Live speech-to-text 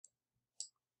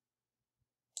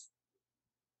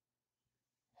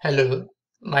Hello,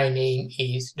 my name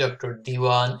is Dr.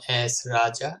 Dewan S.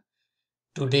 Raja.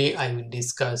 Today I will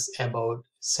discuss about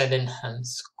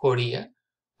Sydenham's Chorea,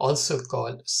 also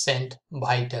called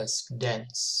St.Vitus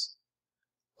dance.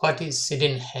 What is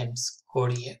Sydenham's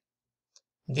Chorea?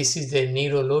 This is a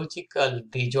neurological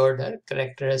disorder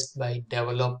characterized by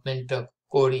development of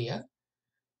chorea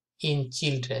in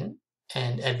children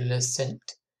and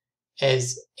adolescents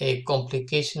as a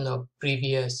complication of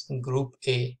previous group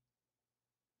A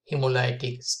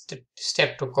hemolytic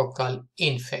streptococcal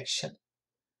infection.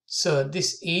 So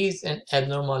this is an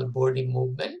abnormal body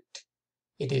movement.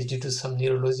 It is due to some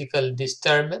neurological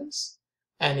disturbance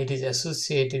and it is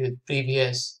associated with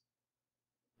previous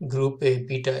group A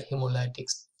beta hemolytic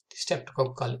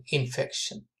streptococcal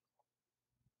infection.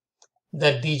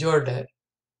 The disorder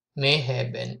may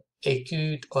have an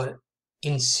acute or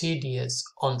insidious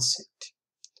onset,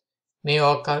 may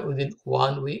occur within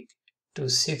 1 week to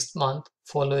 6 months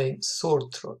following sore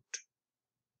throat,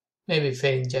 maybe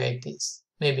pharyngitis,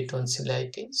 maybe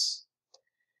tonsillitis.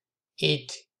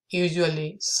 It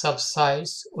usually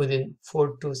subsides within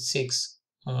 4 to 6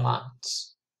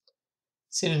 months.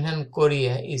 Sydenham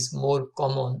chorea is more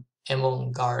common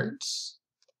among girls.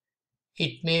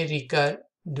 It may recur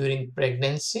during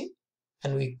pregnancy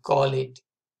and we call it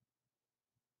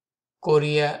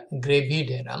chorea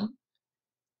gravidarum,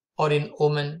 or in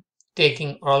women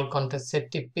taking oral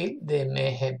contraceptive pill, they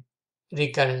may have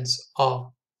recurrence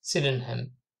of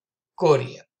Sydenham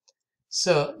chorea.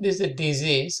 So this is a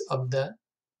disease of the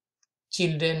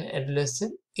children,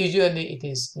 adolescent. Usually it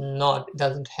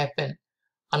doesn't happen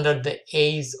under the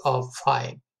age of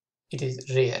 5. It is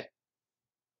rare.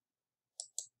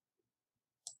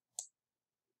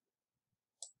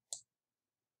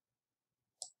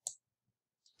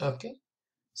 Okay,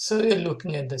 so we are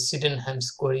looking at the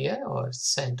Sydenham's chorea or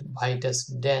St.Vitus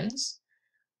dance.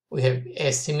 We have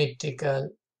asymmetrical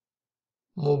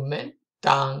movement,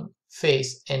 tongue,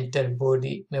 face, entire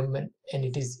body movement, and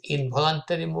it is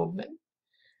involuntary movement,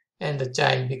 and the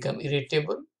child become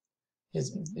irritable.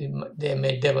 They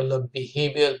may develop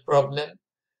behavioral problem,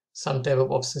 some type of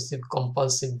obsessive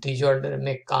compulsive disorder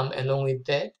may come along with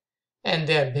that, and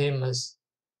they are very much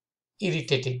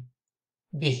irritated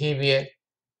behavior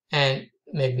and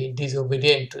maybe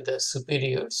disobedient to the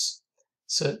superiors.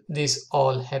 So this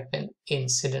all happen in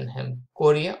Sydenham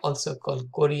chorea, also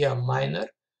called chorea minor,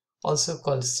 also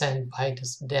called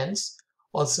St.Vitus dance,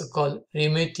 also called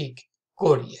rheumatic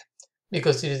chorea,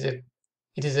 because it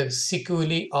is a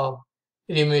sequelae of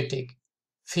rheumatic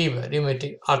fever,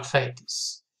 rheumatic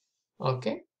arthritis.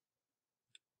 Okay,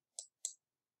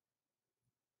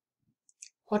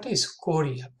 what is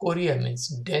chorea? Chorea means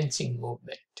dancing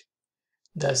movement.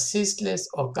 The ceaseless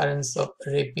occurrence of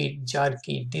rapid,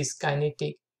 jerky,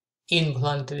 dyskinetic,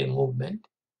 involuntary movement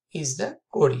is the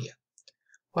chorea.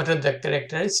 What are the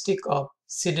characteristics of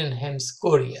Sydenham's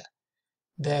chorea?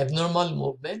 The abnormal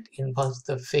movement involves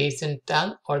the face and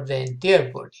tongue or the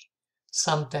entire body.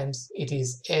 Sometimes it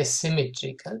is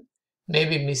asymmetrical, may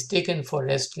be mistaken for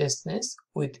restlessness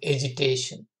with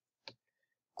agitation.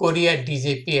 Chorea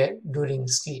disappear during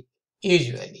sleep,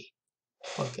 usually.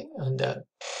 Okay, on the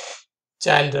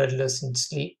child or adolescent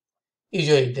sleep,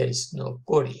 usually there is no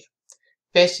chorea.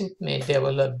 Patient may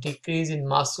develop decrease in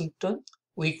muscle tone,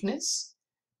 weakness.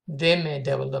 They may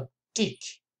develop tic,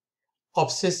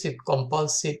 obsessive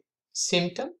compulsive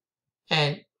symptom,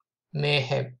 and may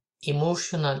have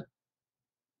emotional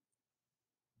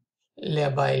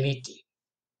liability.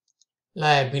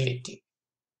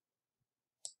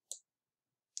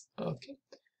 Okay,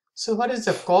 so what is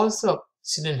the cause of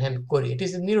Sydenham chorea? It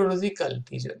is a neurological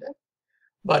disorder,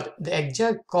 but the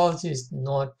exact cause is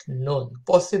not known,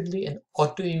 possibly an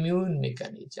autoimmune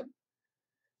mechanism.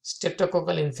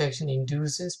 Streptococcal infection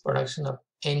induces production of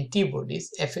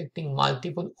antibodies affecting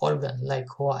multiple organs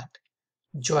like what?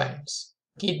 Joints,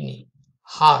 kidney,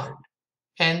 heart,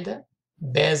 and the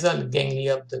basal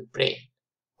ganglia of the brain.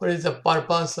 What is the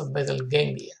purpose of basal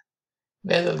ganglia?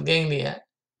 Basal ganglia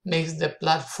makes the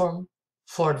platform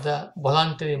for the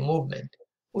voluntary movement.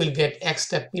 Will get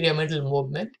extrapyramidal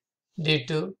movement due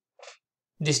to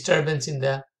disturbance in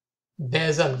the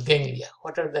basal ganglia.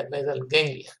 What are the basal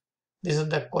ganglia? These are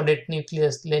the caudate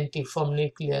nucleus, lentiform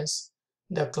nucleus,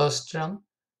 the claustrum,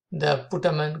 the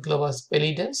putamen globus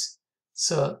pallidus.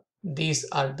 So these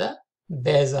are the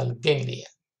basal ganglia.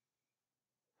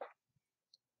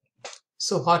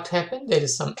 So what happened? There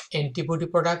is some antibody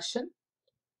production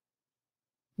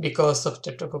because of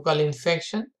streptococcal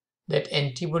infection. That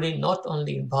antibody not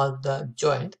only involve the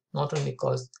joint, not only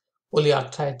cause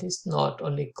polyarthritis, not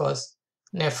only cause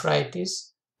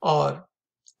nephritis or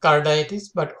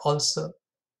carditis, but also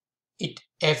it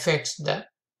affects the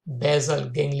basal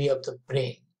ganglia of the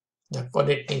brain, the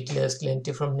caudate nucleus,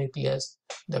 lentiform nucleus,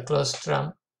 the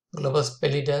claustrum, globus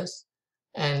pallidus,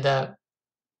 and the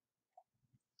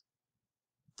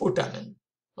putamen.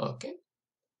 Okay,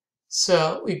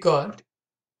 so we got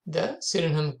the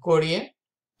Sydenham chorea,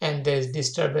 and there is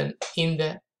disturbance in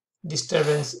the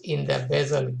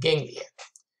basal ganglia.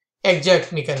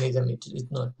 Exact mechanism it is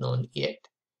not known yet.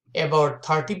 About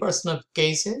 30% of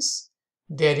cases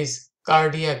there is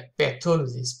cardiac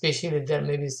pathology, especially there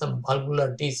may be some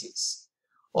valvular disease.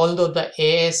 Although the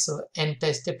ASO,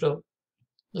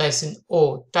 anti-streptolysin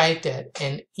O titer,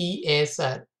 and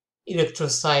ESR,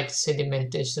 erythrocyte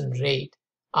sedimentation rate,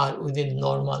 are within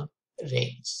normal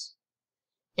range.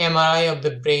 MRI of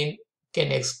the brain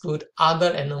can exclude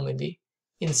other anomaly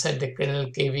inside the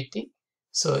cranial cavity,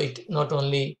 so it not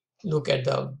only look at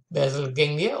the basal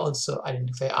ganglia, also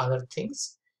identify other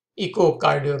things.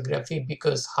 Echocardiography,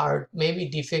 because heart may be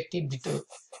defective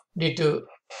due to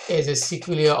as a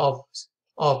sequelae of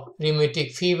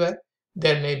rheumatic fever,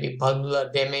 there may be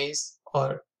valvular damage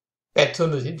or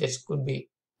pathology that could be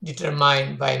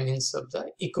determined by means of the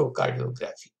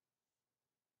echocardiography.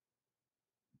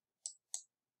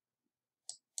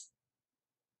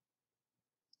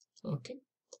 Okay,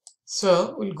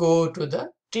 so we'll go to the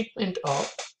treatment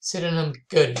of Sydenham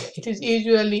chorea. It is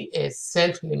usually a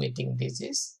self-limiting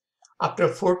disease. After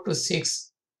 4 to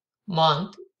 6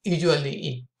 months, usually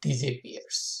it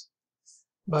disappears.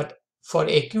 But for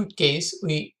acute case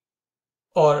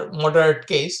or moderate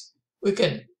case, we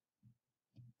can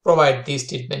provide this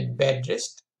treatment: bed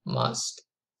rest must,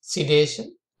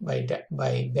 sedation by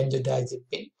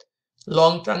benzodiazepine,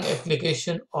 long-term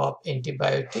application of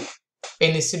antibiotic,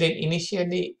 penicillin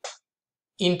initially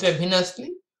intravenously,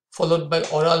 followed by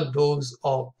oral dose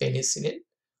of penicillin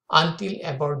until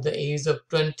about the age of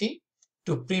 20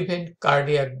 to prevent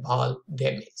cardiac valve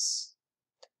damage.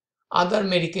 Other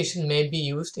medication may be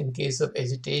used in case of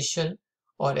agitation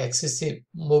or excessive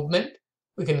movement.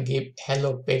 We can give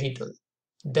haloperidol.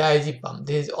 Diazepam,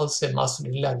 this is also a muscle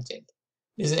relaxant.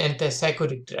 This is an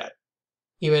antipsychotic drug.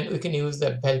 Even we can use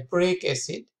the valproic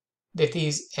acid,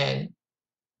 this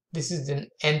is an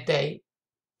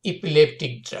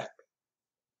anti-epileptic drug.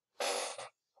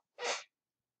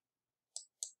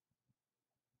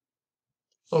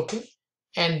 Okay,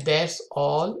 and that's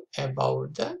all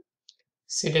about the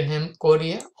Sydenham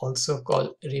chorea, also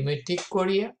called rheumatic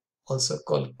chorea, also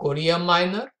called chorea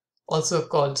minor, also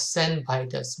called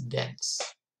St.Vitus dance.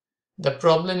 The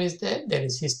problem is that there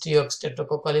is history of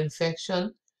streptococcal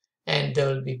infection, and there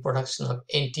will be production of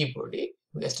antibody.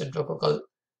 The streptococcal,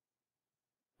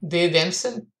 they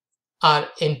themselves are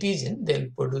antigen, they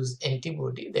will produce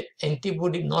antibody. That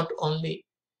antibody not only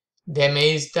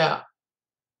damage the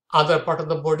other part of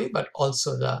the body, but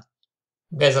also the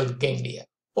basal ganglia,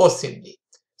 possibly.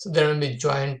 So there will be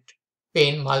joint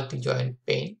pain, multi-joint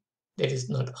pain. That is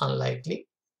not unlikely.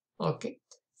 Okay,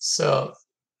 so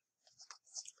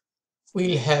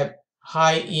we'll have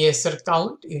high ESR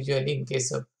count, usually in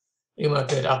case of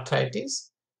rheumatoid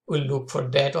arthritis. We'll look for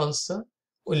that also.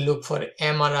 We'll look for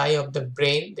MRI of the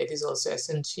brain. That is also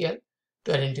essential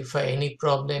to identify any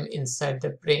problem inside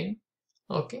the brain.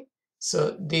 Okay,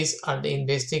 so these are the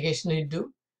investigation we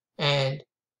do, and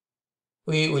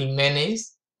we will manage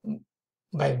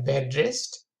by bed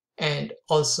rest, and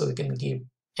also we can give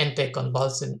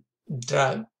anticonvulsant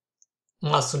drug,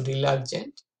 muscle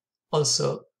relaxant.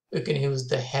 Also we can use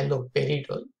the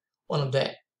haloperidol, one of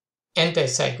the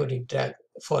antipsychotic drug,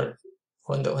 for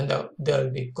when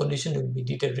the condition will be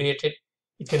deteriorated,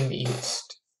 it can be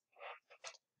used.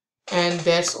 And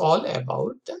that's all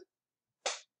about the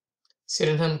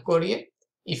Sydenham chorea.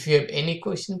 If you have any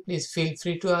question, please feel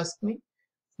free to ask me.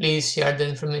 Please share the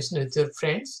information with your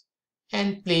friends,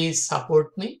 and please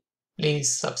support me.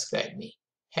 Please subscribe me.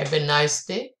 Have a nice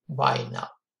day. Bye now.